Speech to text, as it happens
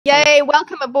Yay,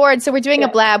 welcome aboard. So we're doing a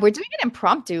blab. We're doing an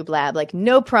impromptu blab, like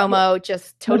no promo,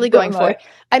 just totally going for it.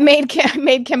 I made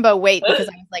Kimbo wait because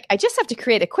I was like, I just have to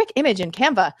create a quick image in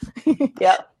Canva.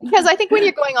 Yeah. Because I think when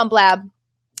you're going on blab,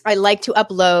 I like to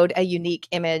upload a unique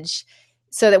image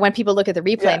so that when people look at the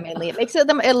replay mainly, it makes it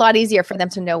a lot easier for them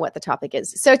to know what the topic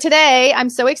is. So today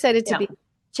I'm so excited to be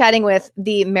chatting with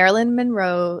the Marilyn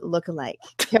Monroe lookalike,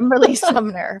 Kimberly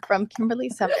Sumner from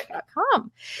KimberlySumner.com.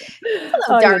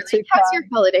 Hello, darling. How's your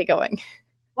holiday going?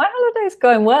 My holiday's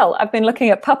going well. I've been looking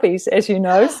at puppies, as you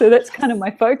know, so that's kind of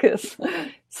my focus.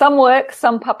 Some work,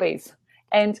 some puppies.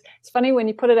 And it's funny when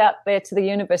you put it out there to the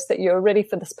universe that you're ready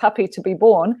for this puppy to be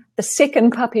born. The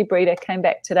second puppy breeder came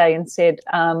back today and said,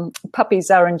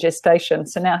 puppies are in gestation.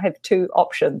 So now I have two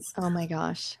options. Oh my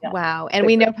gosh. Yeah. Wow. And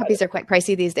we know puppies are quite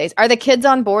pricey these days. Are the kids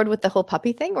on board with the whole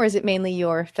puppy thing, or is it mainly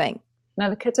your thing? No,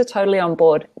 the kids are totally on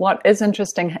board. What is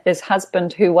interesting is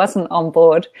husband, who wasn't on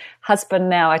board,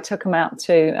 now, I took him out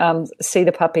to see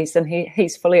the puppies and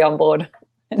he's fully on board.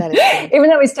 Even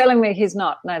though he's telling me he's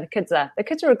not. No, the kids are. The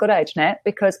kids are a good age, Nat,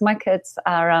 because my kids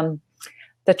are,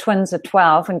 the twins are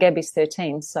 12 and Gabby's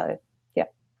 13. So, yeah.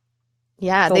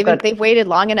 Yeah, they've waited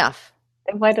long enough.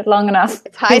 They've waited long enough.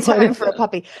 It's high time for a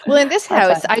puppy. Well, in this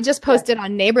house, I just posted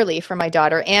on Neighborly for my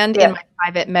daughter and in my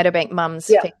private Meadowbank Mums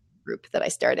Facebook group that I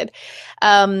started.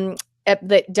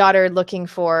 The daughter looking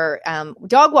for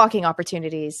dog walking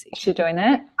opportunities. Is she doing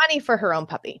that? Money for her own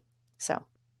puppy. So,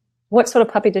 what sort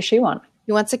of puppy does she want?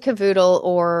 She wants a cavoodle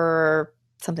or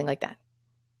something like that.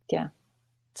 Yeah.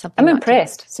 I'm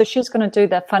impressed. So she's going to do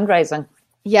the fundraising.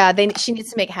 Yeah, she needs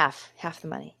to make half the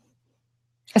money.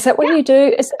 Is that what you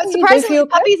do? Surprisingly,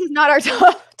 puppies is not our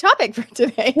topic for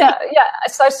today. No, yeah.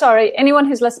 So sorry. Anyone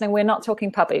who's listening, we're not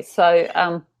talking puppies. So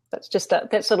that's just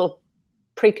that's a little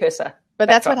precursor. But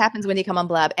that's what happens when you come on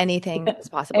Blab. Anything is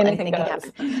possible. Anything can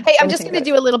happen. Hey, I'm just going to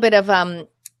do a little bit of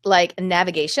like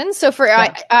navigation. So for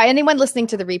anyone listening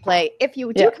to the replay, if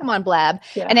you do come on Blab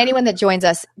and anyone that joins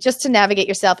us, just to navigate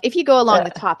yourself, if you go along the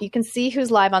top, you can see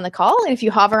who's live on the call. And if you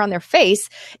hover on their face,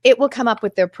 it will come up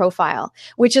with their profile,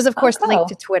 which is of course linked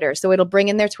to Twitter. So it'll bring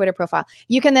in their Twitter profile.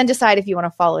 You can then decide if you want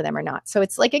to follow them or not. So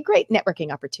it's like a great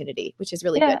networking opportunity, which is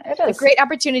really good. It is. A great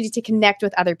opportunity to connect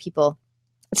with other people.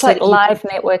 It's like live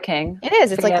networking. It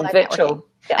is. It's like live virtual. Networking.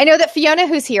 Yeah. I know that Fiona,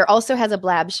 who's here, also has a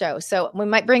Blab show. So we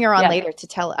might bring her on later to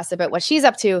tell us about what she's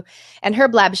up to and her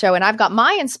Blab show. And I've got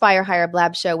my Inspire Hire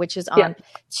Blab show, which is on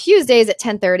Tuesdays at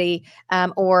 10:30.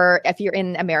 Or if you're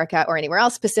in America or anywhere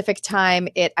else, Pacific time,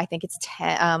 I think it's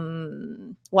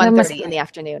 1:30 in the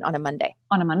afternoon on a Monday.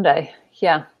 On a Monday.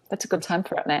 Yeah. That's a good time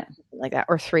for it, Nat. Like that,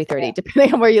 or 3:30,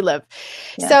 depending on where you live.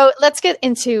 Yeah. So let's get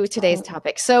into today's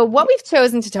topic. So what we've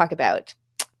chosen to talk about,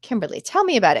 Kimberly, tell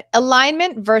me about it.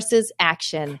 Alignment versus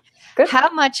action. Good. How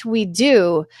much we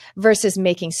do versus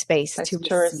making space to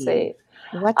receive.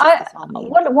 What does that all mean?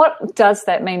 What does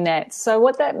that mean, Nat? So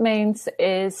what that means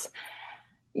is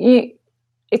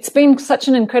it's been such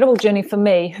an incredible journey for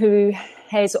me, who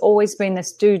has always been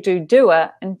this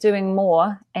doer and doing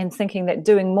more and thinking that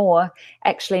doing more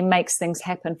actually makes things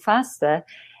happen faster,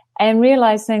 and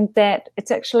realizing that it's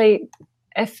actually,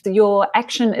 if your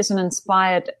action isn't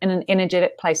inspired in an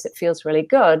energetic place, it feels really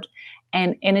good.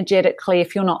 And energetically,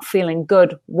 if you're not feeling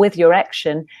good with your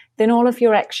action, then all of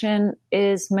your action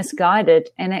is misguided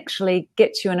and actually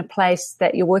gets you in a place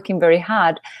that you're working very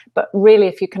hard. But really,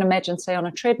 if you can imagine, say, on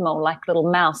a treadmill, like a little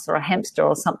mouse or a hamster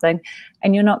or something,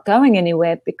 and you're not going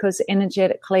anywhere because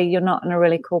energetically you're not in a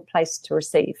really cool place to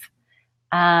receive.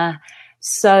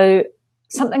 So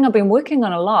something I've been working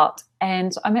on a lot,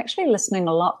 and I'm actually listening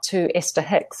a lot to Esther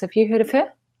Hicks. Have you heard of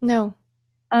her? No.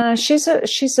 She's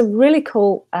a really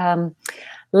cool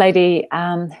lady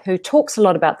who talks a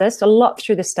lot about this, a lot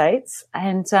through the States.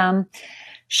 And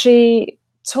she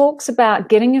talks about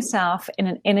getting yourself in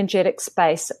an energetic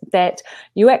space that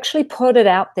you actually put it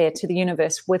out there to the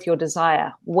universe with your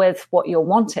desire, with what you're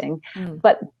wanting.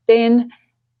 But then,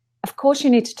 of course, you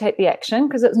need to take the action,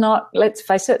 because it's not, let's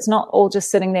face it, it's not all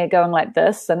just sitting there going like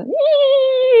this and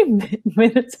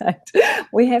meditate.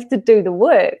 We have to do the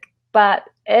work. But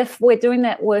if we're doing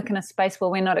that work in a space where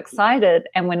we're not excited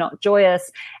and we're not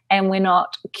joyous and we're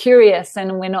not curious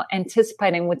and we're not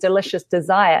anticipating with delicious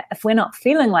desire, if we're not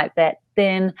feeling like that,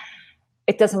 then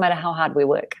it doesn't matter how hard we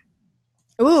work.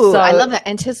 Ooh, I love that.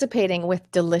 Anticipating with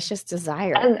delicious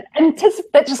desire. And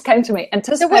that just came to me.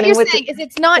 So what you're saying is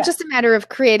it's not just a matter of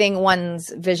creating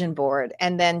one's vision board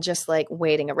and then just like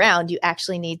waiting around. You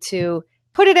actually need to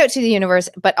put it out to the universe,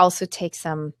 but also take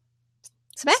some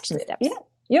action steps. Yeah.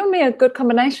 You and me are a good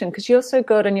combination, because you're so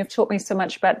good and you've taught me so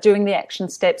much about doing the action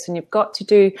steps, and you've got to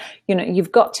do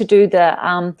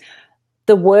the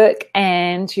the work,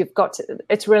 and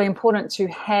it's really important to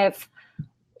have,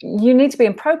 you need to be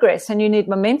in progress and you need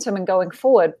momentum in going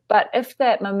forward. But if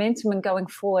that momentum in going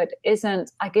forward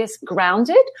isn't, I guess,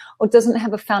 grounded, or doesn't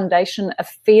have a foundation of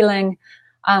feeling,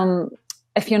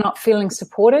 if you're not feeling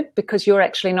supported because you're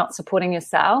actually not supporting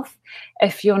yourself,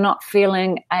 if you're not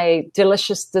feeling a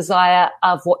delicious desire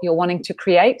of what you're wanting to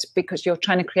create because you're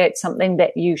trying to create something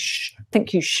that you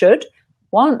think you should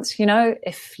want,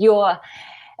 if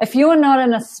you're not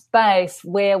in a space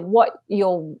where what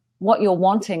you're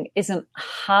wanting isn't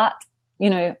heart,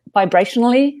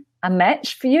 vibrationally a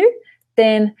match for you,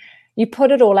 then you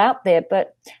put it all out there.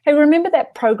 But hey, remember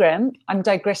that program? I'm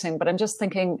digressing, but I'm just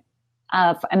thinking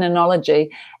of an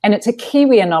analogy, and it's a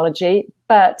Kiwi analogy,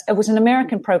 but it was an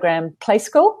American program, Play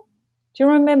School. Do you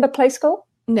remember Play School?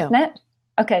 No. Nat?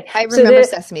 Okay. I remember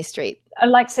Sesame Street. I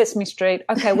like Sesame Street.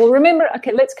 Okay, well, remember,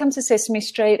 let's come to Sesame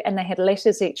Street, and they had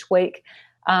letters each week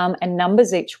and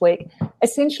numbers each week.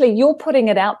 Essentially, you're putting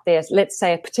it out there, let's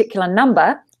say a particular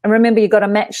number, and remember, you've got to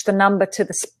match the number to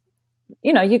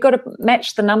you've got to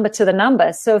match the number to the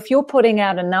number. So if you're putting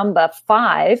out a number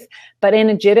 5, but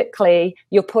energetically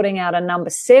you're putting out a number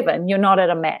 7, you're not at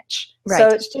a match. Right. So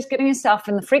it's just getting yourself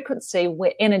in the frequency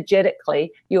where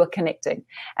energetically you are connecting.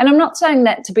 And I'm not saying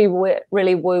that to be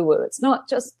really woo-woo. It's not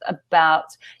just about,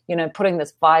 putting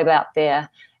this vibe out there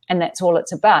and that's all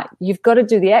it's about. You've got to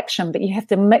do the action, but you have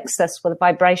to mix this with a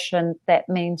vibration that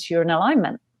means you're in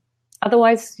alignment.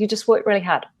 Otherwise, you just work really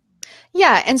hard.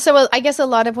 Yeah. And so I guess a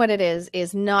lot of what it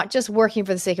is not just working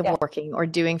for the sake of working, or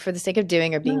doing for the sake of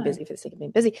doing, or being busy for the sake of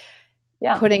being busy.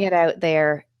 Yeah. Putting it out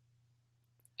there.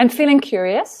 And feeling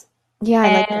curious.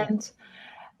 Yeah.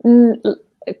 And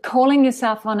calling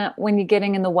yourself on it when you're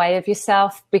getting in the way of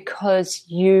yourself because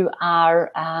you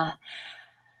are,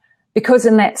 because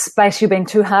in that space you're being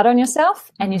too hard on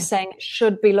yourself, and you're saying it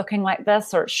should be looking like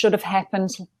this, or it should have happened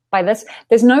by this.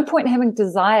 There's no point in having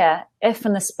desire if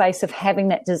in the space of having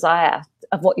that desire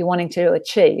of what you're wanting to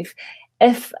achieve,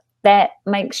 if that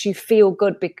makes you feel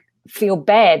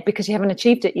bad because you haven't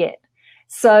achieved it yet.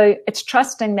 So it's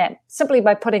trusting that simply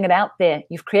by putting it out there,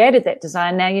 you've created that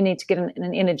desire. Now you need to get in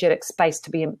an energetic space to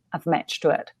be of match to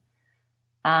it.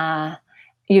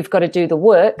 You've got to do the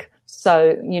work.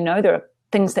 So, there are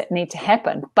things that need to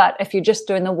happen. But if you're just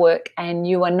doing the work and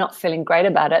you are not feeling great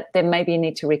about it, then maybe you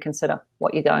need to reconsider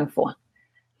what you're going for.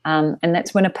 And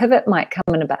that's when a pivot might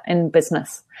come in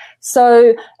business.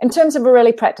 So in terms of a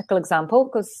really practical example,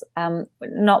 because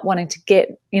not wanting to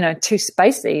get, too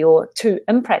spacey or too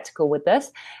impractical with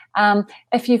this,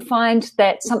 if you find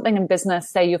that something in business,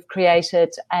 say you've created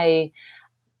a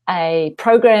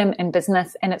program in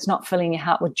business and it's not filling your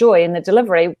heart with joy in the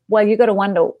delivery, well, you've got to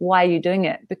wonder why you're doing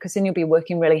it, because then you'll be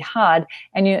working really hard,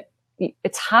 and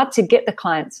it's hard to get the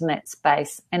clients in that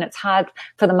space, and it's hard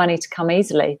for the money to come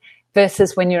easily,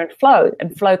 versus when you're in flow,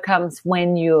 and flow comes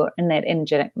when you're in that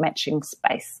energetic matching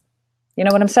space. You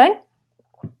know what I'm saying?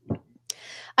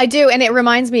 I do. And it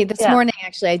reminds me, this morning,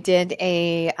 actually, I did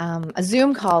a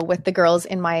Zoom call with the girls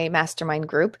in my mastermind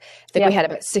group. I think we had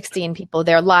about 16 people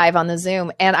there live on the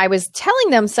Zoom. And I was telling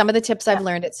them some of the tips I've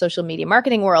learned at Social Media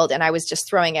Marketing World. And I was just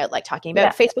throwing out, talking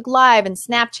about Facebook Live and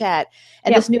Snapchat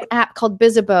and this new app called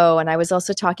Bizzabo. And I was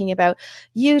also talking about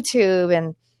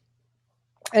YouTube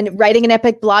and writing an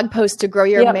epic blog post to grow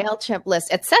your MailChimp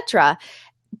list, etc.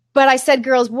 But I said,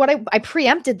 girls, I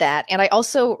preempted that. And I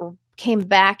also came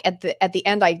back at the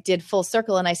end, I did full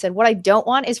circle, and I said, what I don't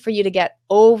want is for you to get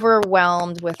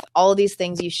overwhelmed with all these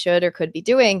things you should or could be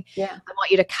doing. I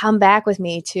want you to come back with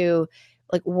me to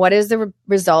what is the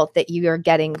result that you are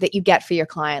getting, that you get for your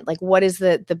client? What is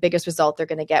the biggest result they're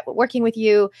going to get working with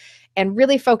you, and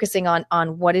really focusing on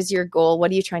what is your goal? What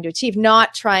are you trying to achieve?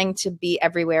 Not trying to be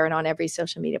everywhere and on every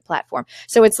social media platform.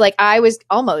 So it's I was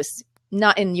almost,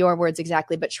 not in your words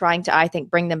exactly, but trying to, I think,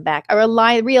 bring them back or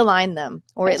realign them,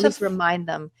 or at least remind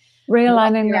them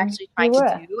realigning what you're actually trying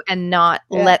to do, and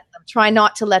try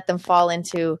not to let them fall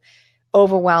into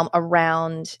overwhelm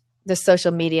around the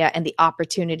social media and the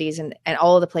opportunities and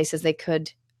all of the places they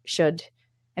should,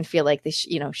 and feel like they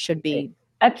should be.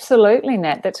 Absolutely,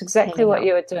 Nat. That's exactly what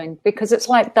you were doing, because it's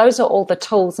those are all the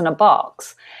tools in a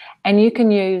box, and you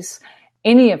can use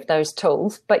any of those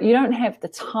tools, but you don't have the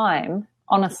time.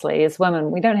 Honestly, as women,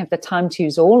 we don't have the time to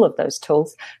use all of those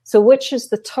tools. So which is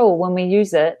the tool, when we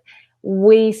use it,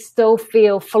 we still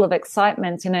feel full of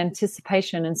excitement and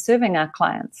anticipation in serving our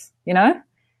clients,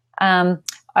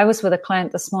 I was with a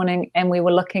client this morning, and we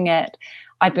were looking at,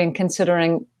 I'd been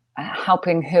considering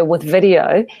helping her with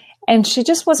video, and she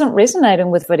just wasn't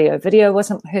resonating with video. Video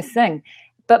wasn't her thing.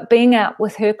 But being out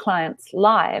with her clients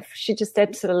live, she just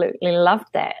absolutely loved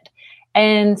that.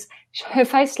 And her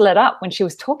face lit up when she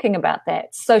was talking about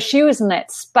that. So she was in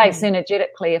that space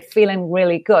energetically of feeling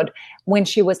really good when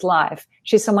she was live.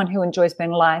 She's someone who enjoys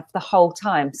being live the whole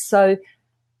time. So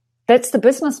that's the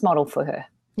business model for her.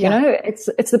 Yeah. You know,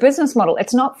 it's the business model.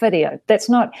 It's not video. That's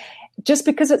not, just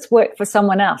because it's worked for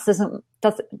someone else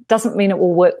doesn't mean it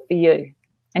will work for you.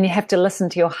 And you have to listen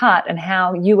to your heart and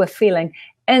how you are feeling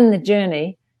in the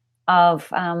journey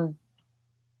of,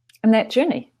 in that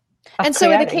journey. And so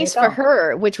in the case for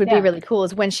her, which would be really cool,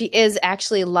 is when she is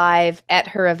actually live at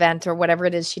her event or whatever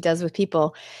it is she does with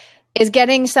people, is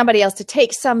getting somebody else to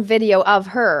take some video of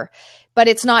her, but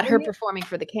it's not her performing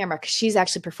for the camera because she's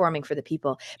actually performing for the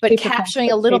people, but capturing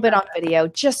a little bit on video,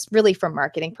 just really for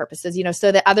marketing purposes, you know,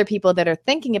 so that other people that are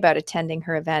thinking about attending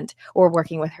her event or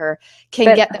working with her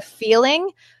can get the feeling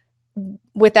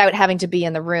without having to be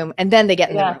in the room, and then they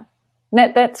get in the room.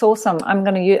 That's awesome. I'm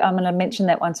going to mention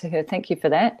that one to her. Thank you for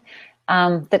that.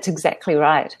 That's exactly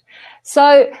right.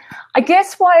 So I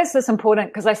guess why is this important?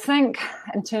 Because I think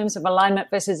in terms of alignment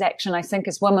versus action, I think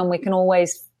as women we can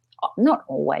always, not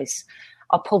always,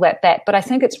 I'll pull that back, but I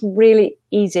think it's really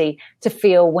easy to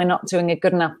feel we're not doing a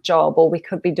good enough job, or we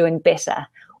could be doing better,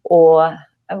 or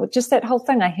just that whole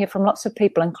thing I hear from lots of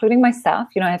people, including myself.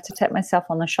 You know, I have to tap myself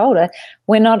on the shoulder.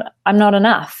 I'm not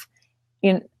enough.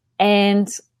 You know, and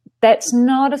that's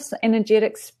not an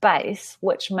energetic space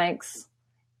which makes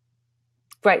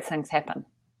great things happen.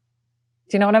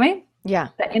 Do you know what I mean? Yeah.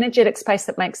 The energetic space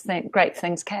that makes great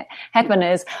things happen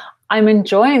is, I'm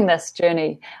enjoying this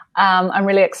journey. I'm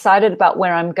really excited about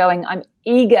where I'm going. I'm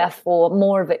eager for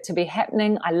more of it to be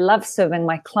happening. I love serving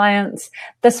my clients.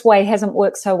 This way hasn't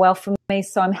worked so well for me,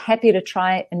 so I'm happy to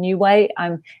try a new way.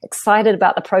 I'm excited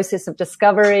about the process of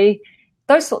discovery,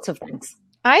 those sorts of things.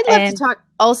 I'd love to talk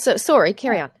also. Sorry,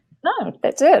 carry on. No,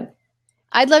 that's it.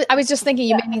 I was just thinking,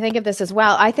 you made me think of this as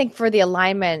well. I think for the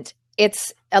alignment,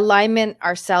 it's alignment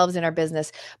ourselves in our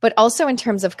business, but also in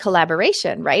terms of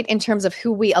collaboration, right? In terms of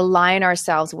who we align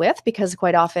ourselves with, because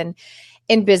quite often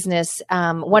in business,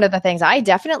 one of the things I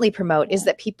definitely promote is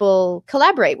that people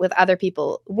collaborate with other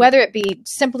people, whether it be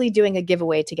simply doing a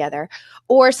giveaway together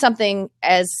or something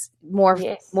as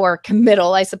more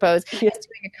committal, I suppose, as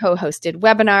doing a co-hosted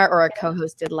webinar or a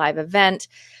co-hosted live event.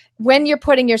 When you're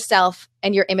putting yourself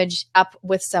and your image up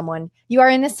with someone, you are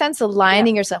in a sense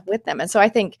aligning yourself with them. And so I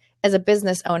think as a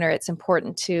business owner, it's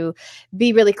important to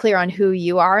be really clear on who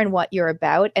you are and what you're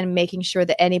about, and making sure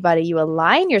that anybody you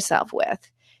align yourself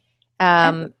with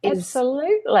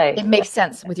absolutely, it makes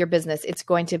sense with your business. It's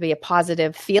going to be a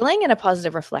positive feeling and a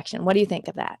positive reflection. What do you think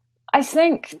of that? I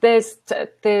think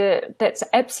that's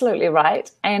absolutely right.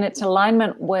 And it's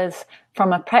alignment with,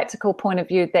 from a practical point of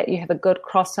view, that you have a good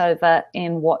crossover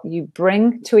in what you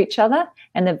bring to each other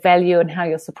and the value and how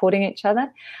you're supporting each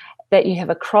other, that you have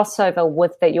a crossover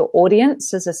with that your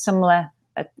audience is a similar,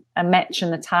 a match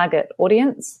in the target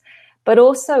audience. But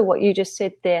also what you just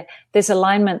said there's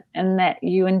alignment in that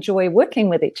you enjoy working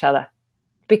with each other.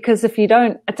 Because if you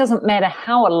don't, it doesn't matter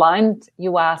how aligned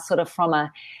you are sort of from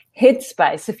a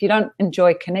headspace, if you don't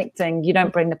enjoy connecting, you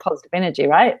don't bring the positive energy,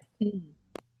 right?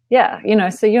 Yeah, you know,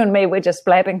 so you and me, we're just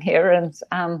blabbing here,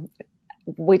 and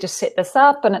we just set this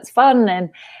up and it's fun, and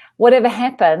whatever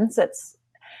happens,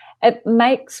 it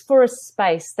makes for a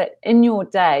space that in your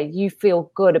day you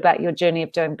feel good about your journey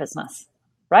of doing business,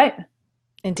 right?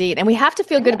 Indeed. And we have to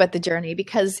feel good about the journey,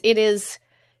 because it is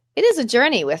a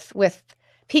journey with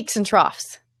peaks and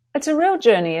troughs. It's a real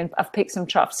journey of peaks and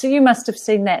troughs. So you must have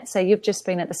seen that. So you've just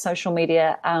been at the social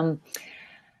media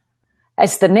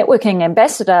as the networking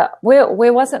ambassador.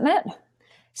 Where was it, Nat?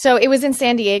 So it was in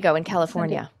San Diego in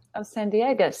California. San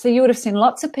Diego. So you would have seen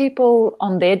lots of people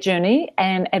on their journey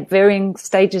and at varying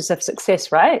stages of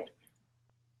success, right?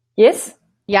 Yes?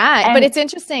 Yeah, but it's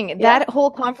interesting, that whole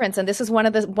conference, and this is one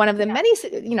of the many,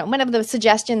 one of the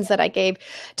suggestions that I gave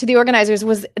to the organizers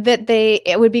was that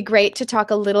it would be great to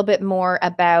talk a little bit more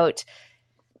about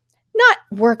not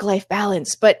work-life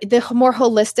balance, but the more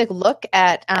holistic look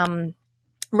at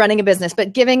running a business,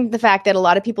 but giving the fact that a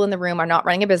lot of people in the room are not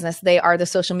running a business, they are the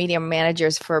social media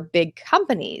managers for big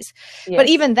companies. Yes. But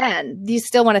even then, you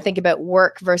still want to think about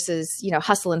work versus,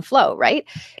 hustle and flow, right?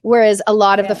 Whereas a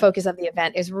lot of the focus of the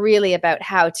event is really about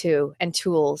how-to and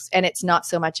tools, and it's not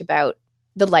so much about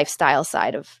the lifestyle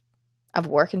side of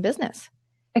work and business.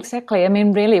 Exactly. I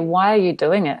mean, really, why are you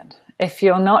doing it? If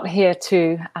you're not here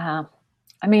to,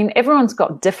 everyone's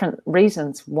got different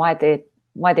reasons why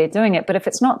they're doing it. But if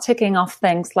it's not ticking off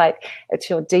things like it's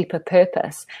your deeper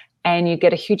purpose and you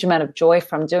get a huge amount of joy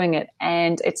from doing it,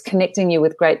 and it's connecting you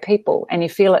with great people, and you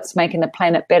feel it's making the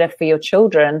planet better for your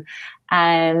children,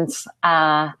 and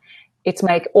it's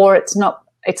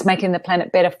making the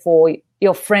planet better for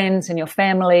your friends and your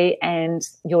family and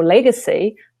your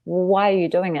legacy, why are you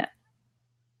doing it?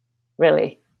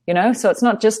 Really, you know? So it's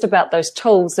not just about those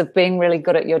tools of being really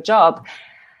good at your job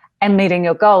and meeting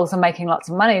your goals and making lots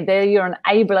of money. There, you're an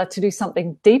enabler to do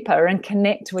something deeper and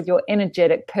connect with your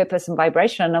energetic purpose and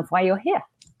vibration of why you're here.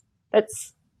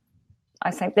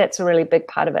 I think that's a really big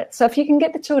part of it. So if you can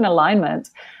get the two in alignment,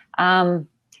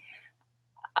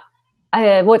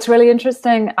 what's really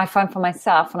interesting, I find for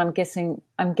myself, and I'm guessing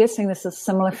this is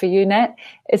similar for you, Nat,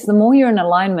 is the more you're in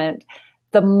alignment,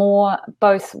 the more,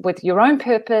 both with your own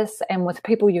purpose and with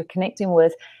people you're connecting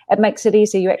with, it makes it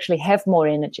easier. You actually have more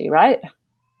energy, right?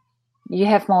 You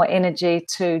have more energy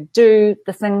to do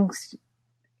the things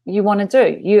you want to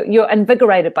do. You're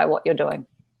invigorated by what you're doing.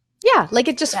 Yeah, like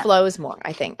it just flows more,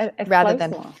 I think, rather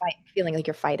than feeling like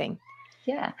you're fighting.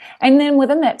 Yeah. And then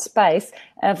within that space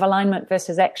of alignment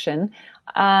versus action,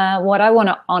 what I want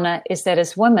to honor is that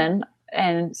as women,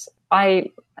 and I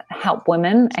help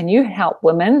women and you help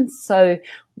women, so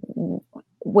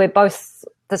we're both,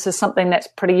 this is something that's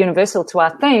pretty universal to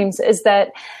our themes, is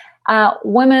that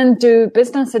women do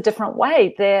business a different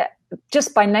way. They're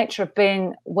just by nature of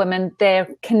being women, they're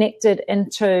connected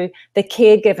into the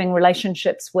caregiving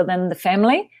relationships within the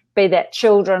family, be that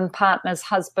children, partners,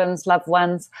 husbands, loved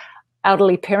ones,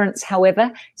 elderly parents, however.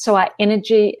 So our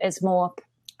energy is more,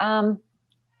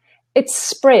 it's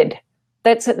spread.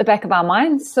 That's at the back of our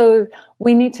minds. So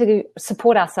we need to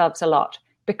support ourselves a lot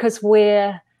because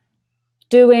we're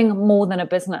doing more than a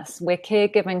business. We're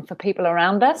caregiving for people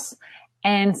around us.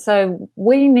 And so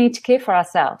we need to care for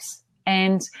ourselves.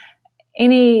 And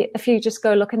if you just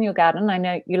go look in your garden, I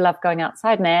know you love going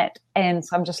outside, Nat, and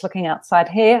so I'm just looking outside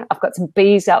here. I've got some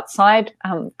bees outside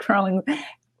growing,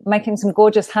 making some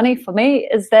gorgeous honey for me.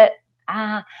 Is that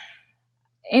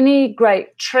any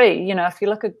great tree, you know, if you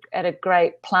look at a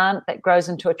great plant that grows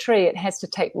into a tree, it has to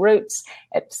take roots,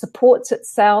 it supports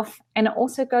itself, and it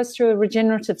also goes through a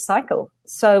regenerative cycle.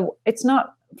 So it's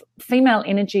not, female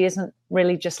energy isn't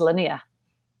really just linear.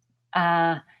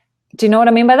 Do you know what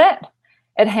I mean by that?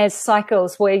 It has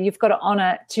cycles where you've got to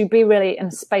honor to be really in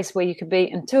a space where you can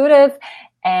be intuitive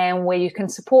and where you can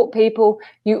support people.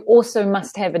 You also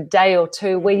must have a day or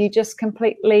two where you just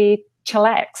completely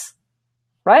chillax,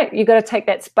 right? You got to take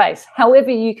that space,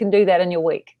 however you can do that in your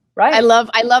week. Right. I love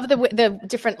the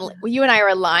different, you and I are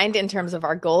aligned in terms of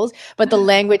our goals, but the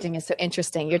languaging is so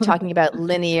interesting. You're talking about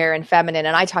linear and feminine,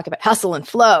 and I talk about hustle and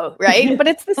flow, right? But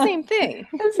it's the same thing.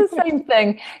 It's the same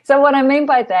thing. So what I mean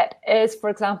by that is, for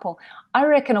example, I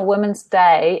reckon a woman's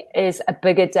day is a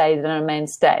bigger day than a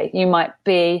man's day. You might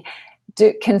be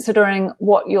considering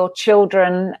what your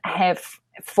children have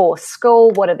for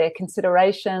school, what are their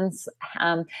considerations,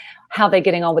 how they're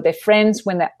getting on with their friends.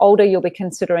 When they're older, you'll be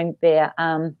considering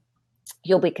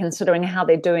how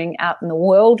they're doing out in the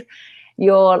world.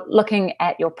 You're looking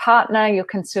at your partner, you're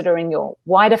considering your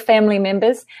wider family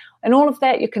members, and all of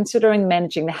that, you're considering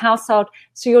managing the household.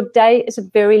 So your day is a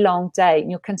very long day,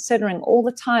 and you're considering all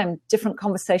the time different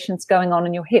conversations going on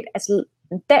in your head.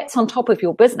 That's on top of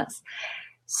your business.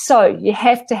 So you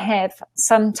have to have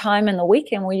some time in the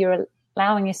weekend where you're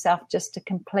allowing yourself just to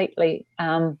completely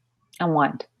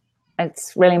unwind.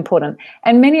 It's really important.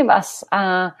 And many of us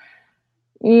are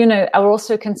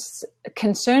also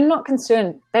concerned,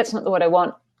 that's not the word I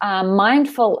want,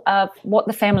 mindful of what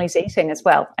the family's eating as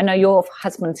well. I know your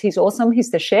husband, he's awesome,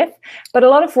 he's the chef, but a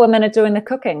lot of women are doing the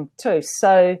cooking too.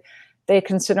 So they're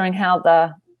considering how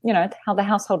the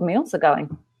household meals are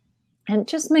going. And it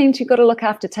just means you've got to look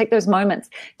after, take those moments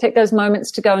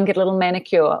to go and get a little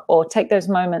manicure, or take those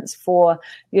moments for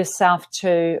yourself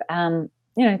to,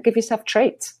 give yourself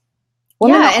treats.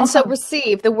 So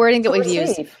receive, the wording that we've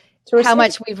used, how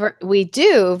much we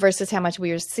do versus how much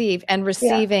we receive, and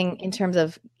receiving in terms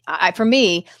of, for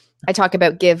me, I talk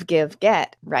about give,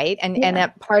 get, right? And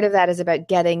that part of that is about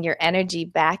getting your energy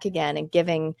back again and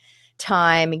giving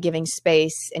time and giving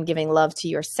space and giving love to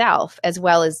yourself, as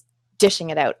well as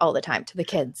dishing it out all the time to the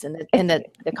kids and the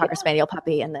Cocker Spaniel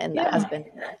puppy and the husband.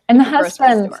 And the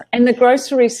husband and the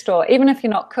grocery store. Even if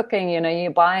you're not cooking,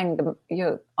 you're buying them,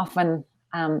 you're often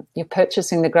you're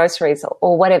purchasing the groceries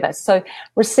or whatever. So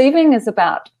receiving is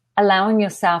about allowing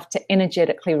yourself to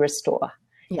energetically restore.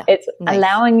 Yeah, it's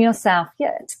allowing yourself,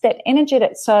 it's that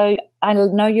energetic. So I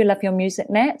know you love your music,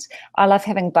 Nat. I love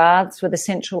having baths with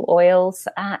essential oils.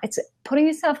 It's putting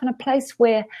yourself in a place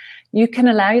where you can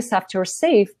allow yourself to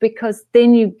receive, because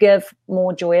then you give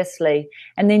more joyously,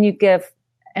 and then you give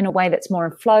in a way that's more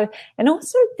in flow. And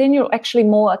also then you're actually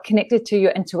more connected to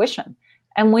your intuition.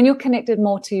 And when you're connected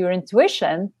more to your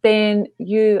intuition, then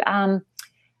you,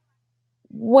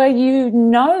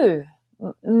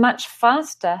 much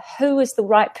faster who is the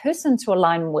right person to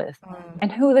align with,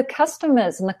 and who are the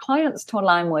customers and the clients to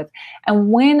align with,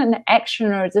 and when an action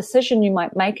or a decision you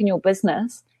might make in your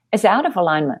business is out of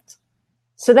alignment.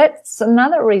 So that's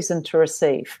another reason to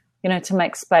receive, to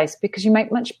make space, because you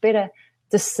make much better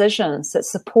decisions that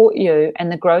support you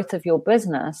and the growth of your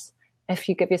business if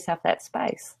you give yourself that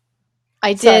space.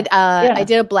 I did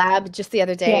a blab just the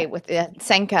other day with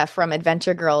Senka from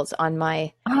Adventure Girls on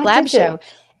my blab show.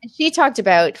 And she talked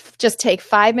about just take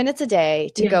 5 minutes a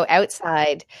day to go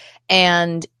outside.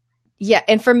 And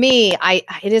and for me,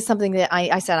 it is something that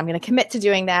I said, I'm going to commit to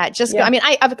doing that.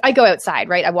 I go outside,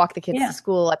 right? I walk the kids to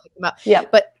school, I pick them up. Yeah.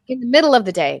 But in the middle of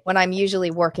the day when I'm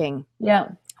usually working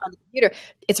on the computer,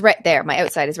 it's right there. My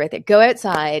outside is right there. Go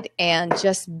outside and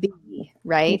just be,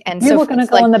 right? And you were going to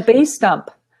go on the bee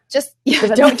stump. Just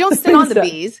don't sit on the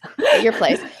bees at your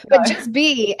place, but just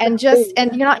be and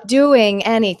you're not doing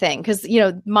anything, because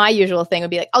my usual thing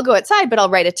would be like, I'll go outside, but I'll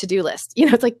write a to-do list.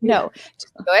 It's like, no,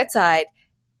 just go outside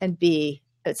and be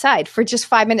outside for just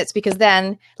 5 minutes, because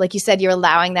then, like you said, you're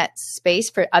allowing that space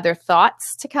for other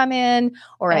thoughts to come in,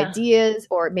 or ideas,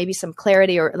 or maybe some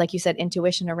clarity, or like you said,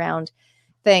 intuition around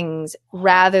things,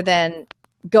 rather than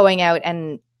going out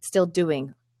and still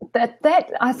doing. That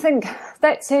I think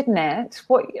that said, Nat,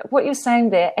 what you're saying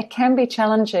there, it can be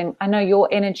challenging. I know your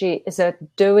energy is a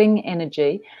doing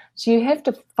energy, so you have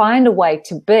to find a way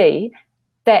to be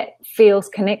that feels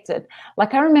connected.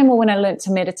 Like I remember when I learned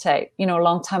to meditate, a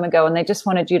long time ago, and they just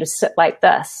wanted you to sit like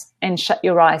this and shut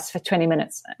your eyes for 20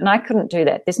 minutes. And I couldn't do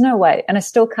that. There's no way. And I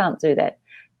still can't do that.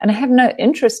 And I have no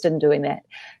interest in doing that.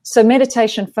 So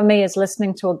meditation for me is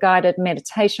listening to a guided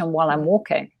meditation while I'm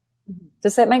walking.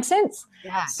 Does that make sense?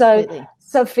 Yeah.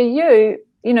 So for you,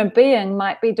 being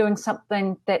might be doing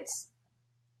something that's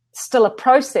still a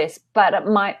process, but it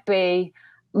might be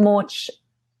more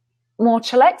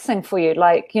chillaxing for you.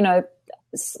 Like,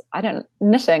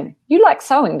 knitting. You like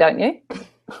sewing, don't you?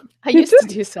 I used to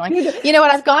do sewing. You know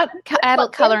what? I've got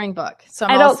adult coloring book. So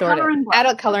I'm all sorted.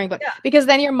 Adult coloring book. Yeah. Because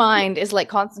then your mind is like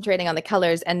concentrating on the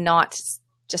colors and not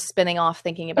just spinning off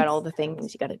thinking about all the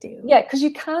things you got to do. Yeah, because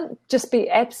you can't just be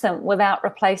absent without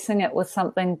replacing it with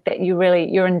something that you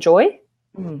enjoy.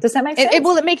 Does that make sense?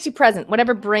 It makes you present.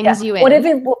 Whatever brings you in.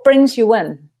 Whatever brings you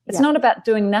in. It's not about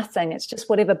doing nothing. It's just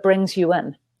whatever brings you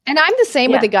in. And I'm the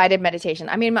same with the guided meditation.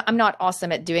 I mean, I'm not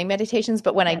awesome at doing meditations,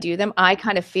 but when I do them, I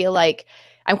kind of feel like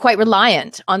I'm quite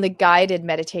reliant on the guided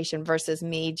meditation versus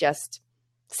me just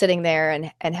sitting there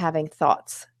and having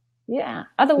thoughts. Yeah.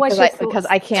 Otherwise, because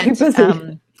I can't.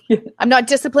 I'm not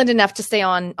disciplined enough to stay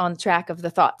on track of the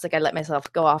thoughts. Like I let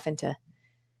myself go off into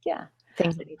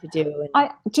things I need to do.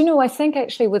 I think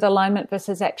actually with alignment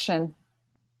versus action,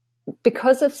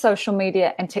 because of social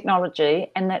media and technology,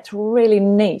 and that's really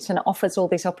neat and it offers all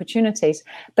these opportunities,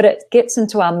 but it gets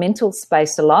into our mental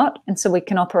space a lot, and so we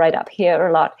can operate up here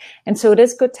a lot. And so it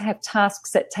is good to have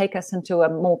tasks that take us into a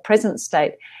more present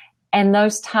state, and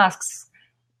those tasks,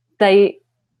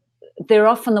 they're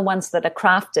often the ones that are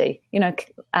crafty,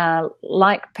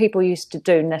 like people used to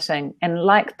do knitting, and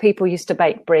like people used to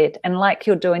bake bread, and like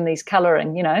you're doing these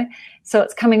coloring, so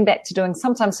it's coming back to doing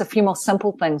sometimes a few more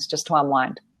simple things just to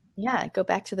unwind. Yeah, go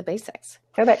back to the basics.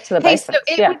 Go back to the basics. So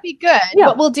it would be good. Yeah.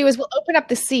 What we'll do is we'll open up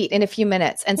the seat in a few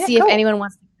minutes and see if anyone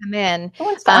wants to come in. I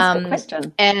want to ask a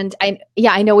question. And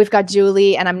I know we've got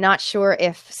Julie, and I'm not sure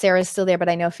if Sarah's still there, but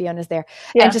I know Fiona's there.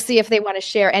 Yeah. And to see if they want to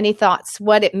share any thoughts,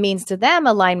 what it means to them,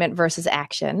 alignment versus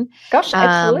action. Gosh,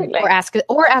 absolutely.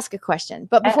 Or ask a question.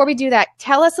 But before we do that,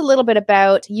 tell us a little bit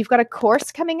about, you've got a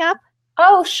course coming up?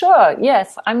 Oh, sure.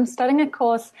 Yes. I'm starting a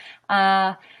course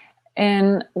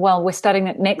we're starting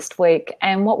it next week,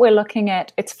 and what we're looking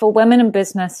at, it's for women in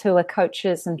business who are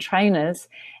coaches and trainers,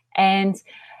 and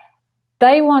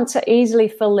they want to easily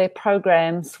fill their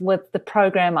programs with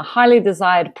a highly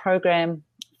desired program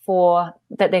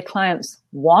that their clients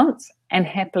want and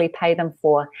happily pay them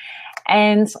for.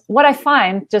 And what I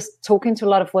find, just talking to a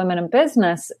lot of women in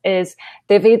business, is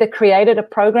they've either created a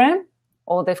program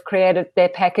or they've created their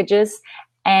packages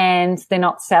and they're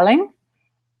not selling.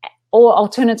 Or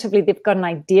alternatively, they've got an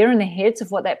idea in their heads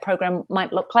of what that program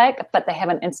might look like, but they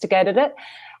haven't instigated it.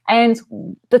 And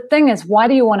the thing is, why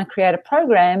do you want to create a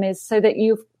program? Is so that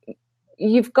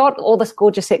you've got all this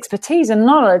gorgeous expertise and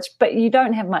knowledge, but you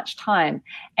don't have much time,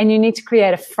 and you need to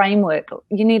create a framework.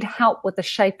 You need help with the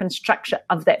shape and structure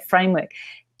of that framework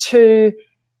to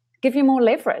give you more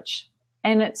leverage.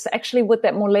 And it's actually with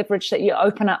that more leverage that you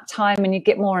open up time and you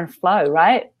get more in flow,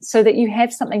 right? So that you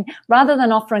have something, rather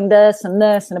than offering this and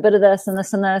this and a bit of this and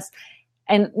this and this,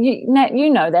 And you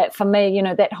know that for me, you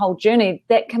know, that whole journey,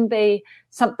 that can be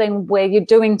something where you're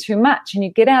doing too much and you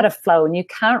get out of flow and you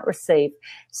can't receive.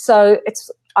 So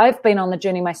I've been on the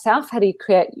journey myself. How do you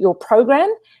create your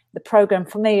program? The program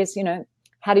for me is, you know,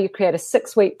 how do you create a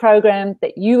 6-week program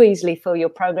that you easily fill your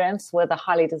programs with a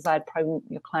highly desired program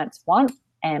your clients want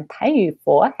and pay you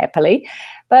for happily.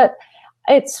 But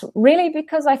it's really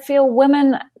because I feel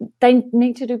women, they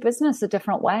need to do business a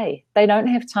different way. They don't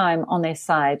have time on their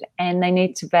side, and they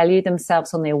need to value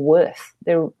themselves on their worth,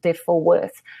 their full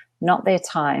worth, not their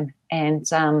time, and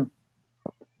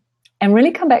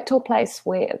really come back to a place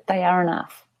where they are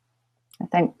enough. I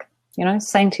think, you know,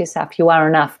 saying to yourself, you are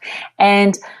enough.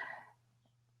 And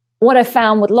what I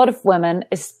found with a lot of women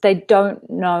is they don't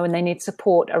know, and they need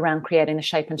support around creating the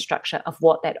shape and structure of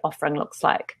what that offering looks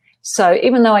like. So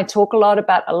even though I talk a lot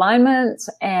about alignment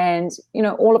and, you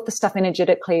know, all of the stuff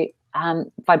energetically,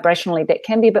 vibrationally, that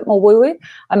can be a bit more woo-woo,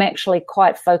 I'm actually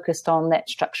quite focused on that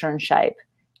structure and shape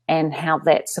and how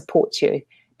that supports you.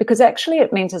 Because actually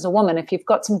it means as a woman, if you've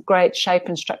got some great shape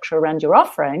and structure around your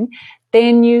offering,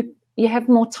 then you have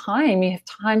more time. You have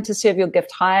time to serve your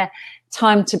gift higher,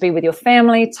 time to be with your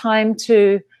family, time's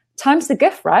the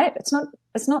gift, right?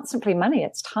 It's not simply money,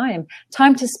 it's time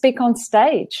to speak on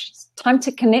stage, time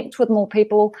to connect with more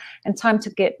people, and time to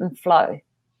get in flow,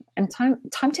 and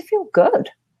time to feel good.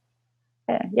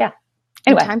 Yeah.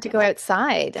 Anyway, and time to go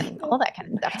outside and all that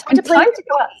kind of stuff. Time to play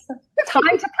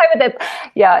with it.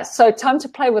 Yeah. So time to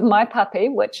play with my puppy,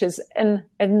 which is in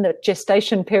the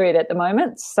gestation period at the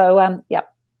moment. So yeah.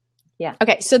 Yeah.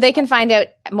 Okay, so they can find out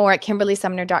more at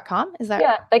KimberlySumner.com, is that right?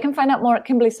 Yeah, they can find out more at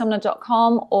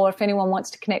KimberlySumner.com, or if anyone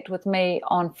wants to connect with me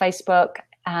on Facebook,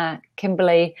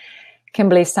 Kimberly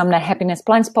Sumner Happiness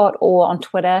Blind Spot, or on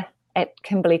Twitter at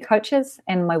Kimberly Coaches,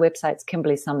 and my website's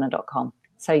KimberlySumner.com.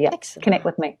 So yeah, Excellent. Connect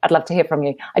with me. I'd love to hear from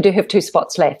you. I do have 2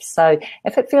 spots left, so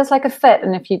if it feels like a fit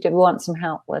and if you do want some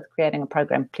help with creating a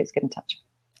program, please get in touch.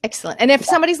 Excellent. And if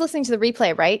somebody's listening to the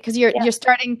replay, right? Because you're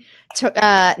starting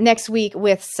to next week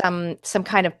with some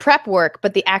kind of prep work,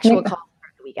 but the actual call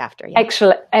the week after. Yeah?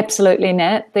 Actually, absolutely,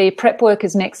 Nat. The prep work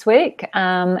is next week,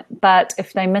 but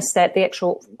if they miss that, the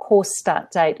actual course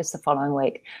start date is the following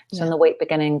week. So in the week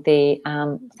beginning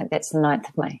I think that's the 9th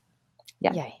of May.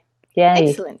 Yeah. Yay. Yay.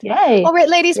 Excellent. Yay. All right,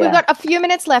 ladies, we've got a few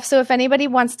minutes left. So if anybody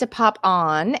wants to pop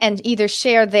on and either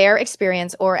share their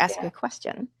experience or ask a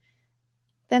question,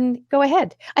 then go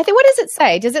ahead. I think, what does it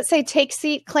say? Does it say take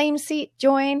seat, claim seat,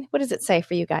 join? What does it say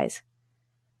for you guys?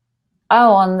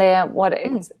 Oh, on there, what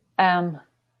is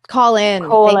call in.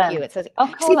 Thank you. It says,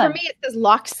 for me, it says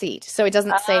lock seat. So it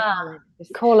doesn't say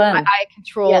call in. I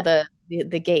control the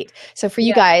gate. So for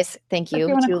you guys, thank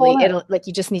you, Julie. It'll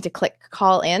you just need to click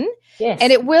call in. Yes.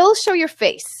 And it will show your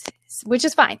face, which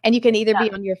is fine. And you can either be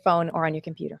on your phone or on your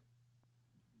computer.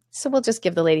 So we'll just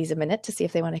give the ladies a minute to see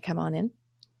if they want to come on in.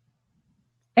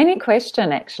 Any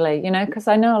question, actually, because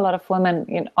I know a lot of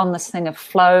women on this thing of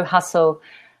flow, hustle.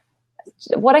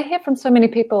 What I hear from so many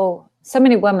people, so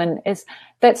many women, is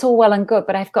that's all well and good,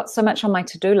 but I've got so much on my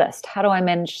to-do list. How do I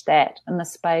manage that in the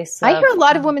space? I hear a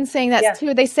lot of women saying that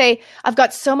too. They say, I've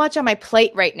got so much on my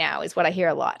plate right now, is what I hear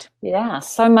a lot. Yeah,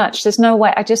 so much. There's no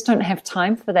way. I just don't have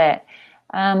time for that.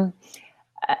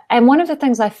 And one of the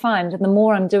things I find, and the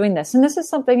more I'm doing this, and this is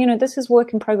something, this is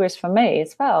work in progress for me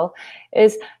as well,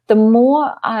 is the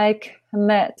more I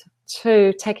commit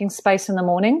to taking space in the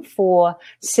morning for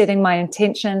setting my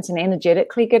intentions and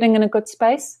energetically getting in a good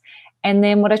space. And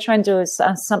then what I try and do is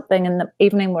something in the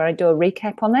evening where I do a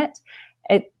recap on that.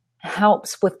 It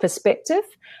helps with perspective.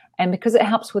 And because it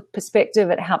helps with perspective,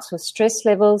 it helps with stress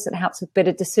levels. It helps with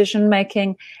better decision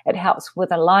making. It helps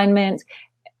with alignment.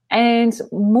 And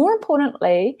more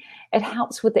importantly, it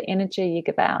helps with the energy you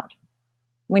give out.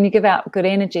 When you give out good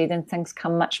energy, then things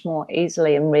come much more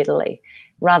easily and readily,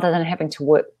 rather than having to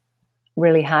work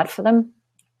really hard for them.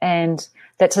 And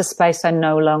that's a space I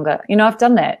no longer, I've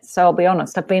done that. So I'll be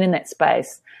honest, I've been in that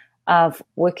space of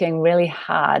working really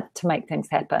hard to make things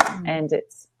happen. And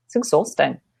it's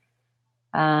exhausting.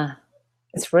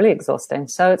 It's really exhausting.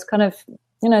 So it's kind of,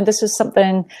 this is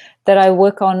something that I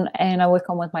work on, and I work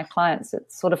on with my clients.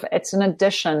 It's an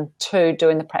addition to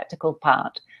doing the practical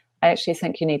part. I actually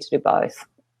think you need to do both.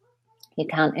 You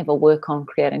can't ever work on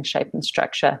creating shape and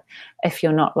structure if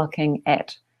you're not looking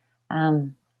at,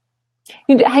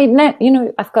 hey, Nat,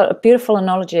 I've got a beautiful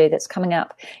analogy that's coming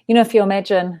up. If you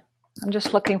imagine, I'm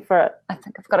just looking for it. I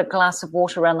think I've got a glass of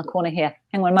water around the corner here.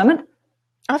 Hang on a moment.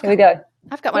 Here we go.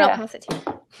 I've got one. I'll pass it to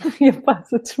you. You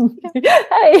pass it to me.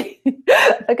 Hey.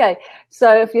 Okay.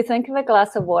 So if you think of a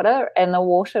glass of water, and the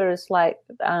water is like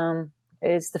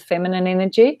is the feminine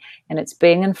energy, and it's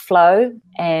being in flow,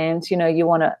 and you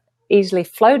want easily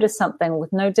flow to something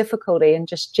with no difficulty and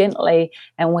just gently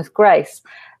and with grace.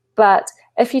 But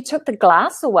if you took the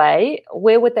glass away,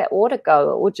 where would that water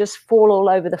go? It would just fall all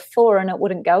over the floor and it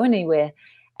wouldn't go anywhere.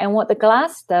 And what the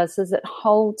glass does is it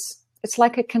holds, it's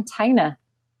like a container.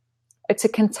 It's a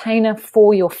container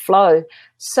for your flow.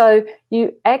 So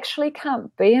you actually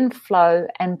can't be in flow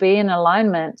and be in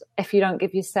alignment if you don't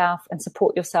give yourself and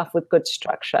support yourself with good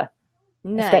structure.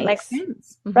 Nice. If that makes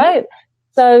sense, right?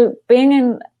 So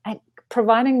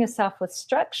providing yourself with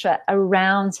structure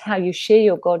around how you share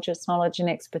your gorgeous knowledge and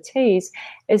expertise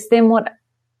is then what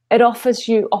it offers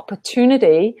you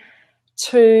opportunity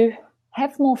to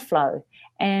have more flow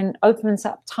and opens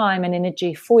up time and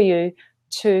energy for you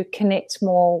to connect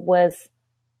more with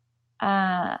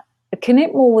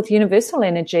universal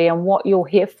energy and what you're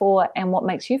here for and what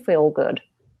makes you feel good.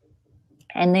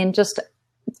 And then just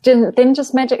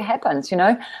magic happens,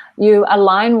 you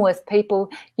align with people,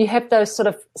 you have those sort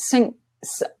of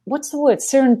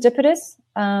serendipitous,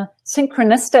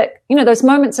 synchronistic, those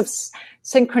moments of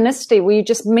synchronicity where you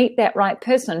just meet that right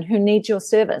person who needs your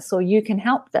service or you can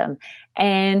help them.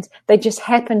 And they just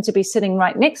happen to be sitting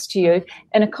right next to you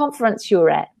in a conference you're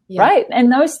at, right?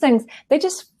 And those things, they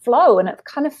just flow and it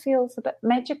kind of feels a bit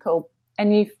magical.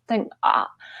 And you think,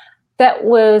 that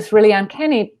was really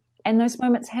uncanny. And those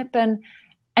moments happen.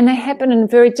 And they happen in a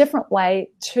very different way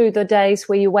to the days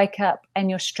where you wake up and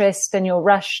you're stressed and you're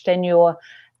rushed and you're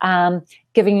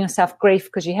giving yourself grief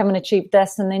because you haven't achieved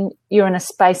this. And then you're in a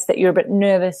space that you're a bit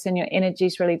nervous and your energy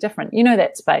is really different. You know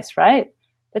that space, right?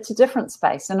 It's a different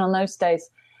space. And on those days,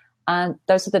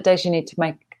 those are the days you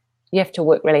have to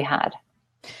work really hard.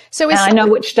 So I know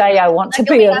which day I want to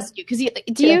be. Ask you, because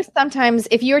do you sometimes,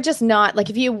 if you're just not, like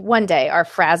if you one day are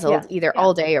frazzled either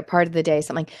all day or part of the day,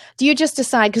 something, do you just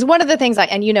decide? Because one of the things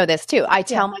and you know this too, I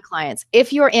tell my clients,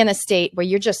 if you're in a state where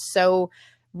you're just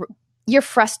you're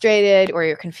frustrated or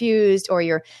you're confused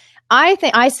or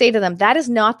I say to them, that is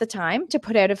not the time to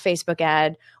put out a Facebook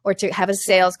ad or to have a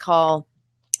sales call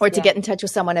or to get in touch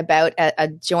with someone about a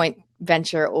joint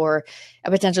venture or a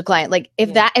potential client. Like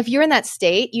if you're in that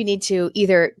state, you need to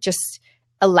either just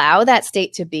allow that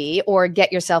state to be or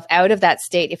get yourself out of that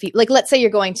state. If you let's say you're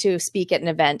going to speak at an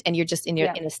event and you're just in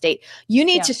a state, you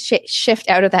need to shift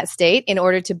out of that state in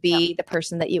order to be the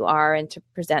person that you are and to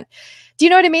present. Do you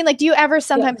know what I mean? Like, do you ever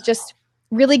sometimes just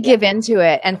really give into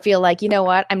it and feel like, you know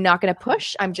what, I'm not going to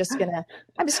push. I'm just going to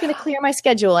clear my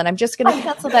schedule and I'm just going to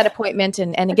cancel that appointment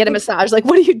and get a massage. Like,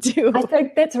 what do you do? I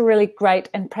think that's a really great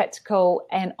and practical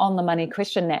and on the money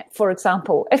question, Nat. For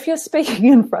example, if you're speaking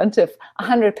in front of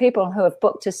 100 people who have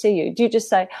booked to see you, do you just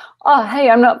say, oh, hey,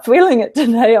 I'm not feeling it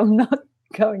today. I'm not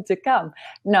going to come.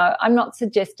 No, I'm not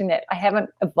suggesting that. I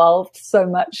haven't evolved so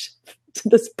much to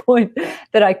this point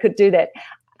that I could do that.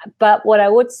 But what I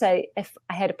would say, if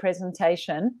I had a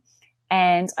presentation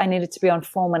and I needed to be on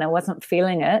form and I wasn't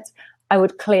feeling it, I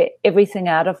would clear everything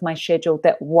out of my schedule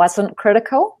that wasn't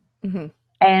critical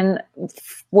and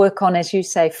work on, as you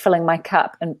say, filling my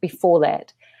cup. And before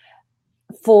that,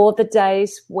 for the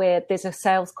days where there's a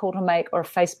sales call to make or a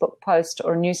Facebook post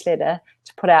or a newsletter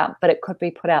to put out, but it could be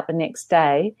put out the next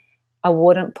day, I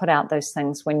wouldn't put out those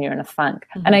things when you're in a funk.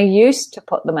 And I used to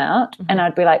put them out and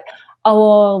I'd be like, oh,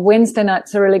 well, Wednesday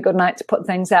night's a really good night to put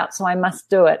things out, so I must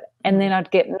do it. And then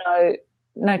I'd get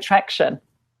no traction.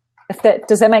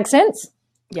 Does that make sense?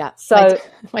 Yeah. So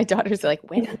my daughter's like,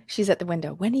 when she's at the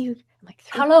window, when are you? I'm like,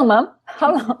 how long, Mum?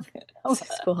 How long?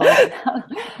 School holiday.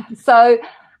 So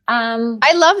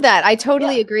I love that. I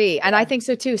totally agree. And I think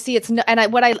so too. See,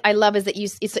 what I love is that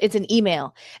it's an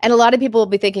email. And a lot of people will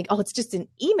be thinking, oh, it's just an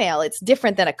email. It's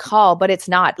different than a call, but it's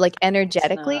not. Like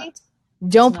energetically,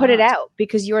 don't put it out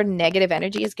because your negative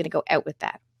energy is going to go out with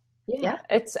that. Yeah.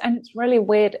 It's really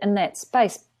weird in that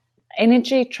space.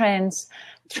 Energy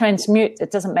transmutes.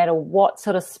 It doesn't matter what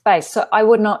sort of space. So I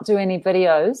would not do any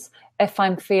videos if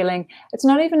I'm feeling, it's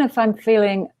not even if I'm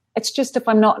feeling, it's just if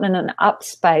I'm not in an up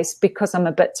space because I'm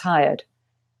a bit tired.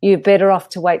 You're better off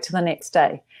to wait till the next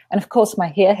day. And of course my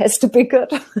hair has to be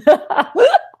good.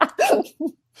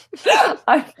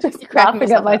 I'm just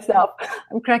laughing at myself.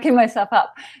 I'm cracking myself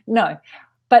up. No,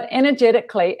 but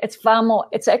energetically, it's far more,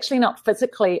 it's actually not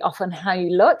physically often how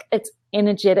you look. It's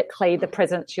energetically the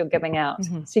presence you're giving out.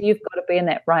 So you've got to be in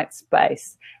that right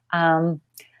space.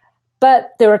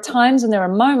 But there are times and there are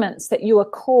moments that you are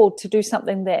called to do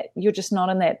something that you're just not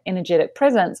in that energetic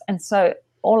presence. And so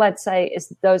all I'd say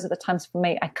is those are the times for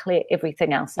me, I clear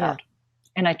everything else out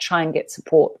and I try and get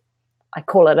support. I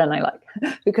call it and I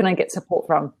who can I get support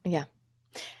from? Yeah.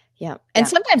 Yeah. And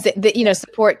sometimes,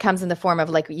 support comes in the form of,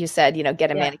 like you said,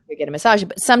 get a manicure, get a massage.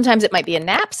 But sometimes it might be a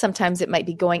nap. Sometimes it might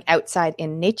be going outside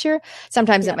in nature.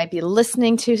 Sometimes it might be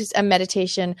listening to a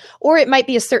meditation, or it might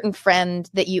be a certain friend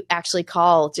that you actually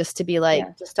call just to be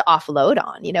like, just to offload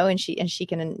on, and she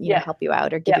can, help you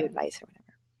out or give you advice or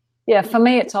whatever. Yeah. For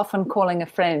me, it's often calling a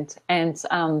friend and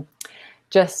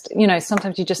just,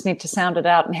 sometimes you just need to sound it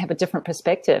out and have a different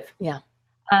perspective. Yeah.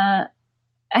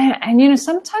 And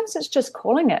sometimes it's just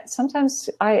calling it. Sometimes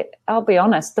I'll be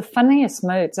honest, the funniest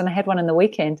moods, and I had one in the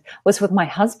weekend, was with my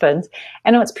husband.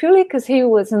 And it's purely because he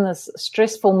was in this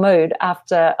stressful mood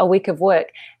after a week of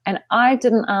work. And I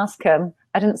didn't ask him.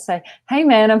 I didn't say, hey,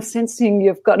 man, I'm sensing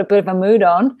you've got a bit of a mood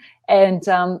on. And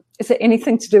is it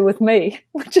anything to do with me?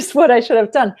 Which is what I should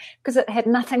have done, because it had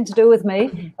nothing to do with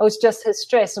me. It was just his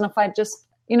stress. And if I just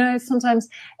sometimes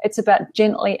it's about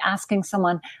gently asking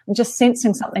someone, I'm just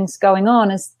sensing something's going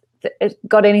on. Is it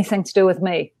got anything to do with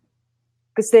me?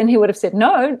 Because then he would have said,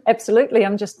 no, absolutely.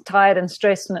 I'm just tired and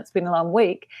stressed and it's been a long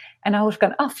week. And I would have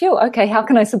gone, oh, phew, okay, how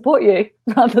can I support you?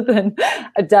 Rather than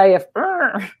a day of,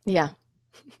 yeah.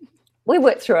 We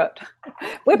worked through it.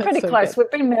 We're pretty close. Good.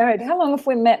 We've been married. How long have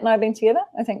we, Matt and I, been together?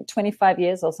 I think 25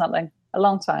 years or something. A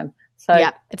long time. So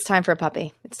yeah, it's time for a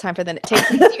puppy. It's time for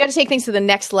you got to take things to the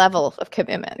next level of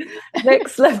commitment.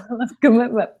 Next level of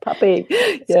commitment, puppy.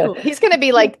 Yeah. Cool. He's going to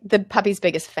be like the puppy's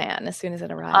biggest fan as soon as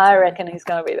it arrives. I reckon he's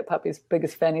going to be the puppy's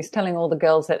biggest fan. He's telling all the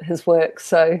girls at his work,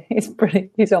 so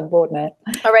he's on board now.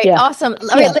 All right, awesome.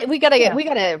 All right, we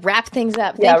gotta wrap things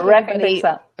up. Wrapping things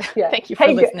up. Yeah. Thank you for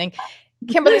listening.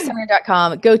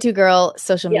 KimberlySumner.com, GoToGirl,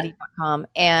 socialmedia.com,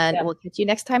 and we'll catch you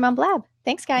next time on Blab.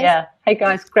 Thanks, guys. Yeah. Hey,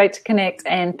 guys, great to connect,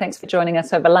 and thanks for joining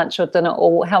us over lunch or dinner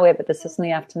or however this is in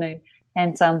the afternoon.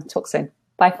 And talk soon.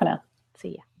 Bye for now. See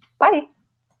ya. Bye.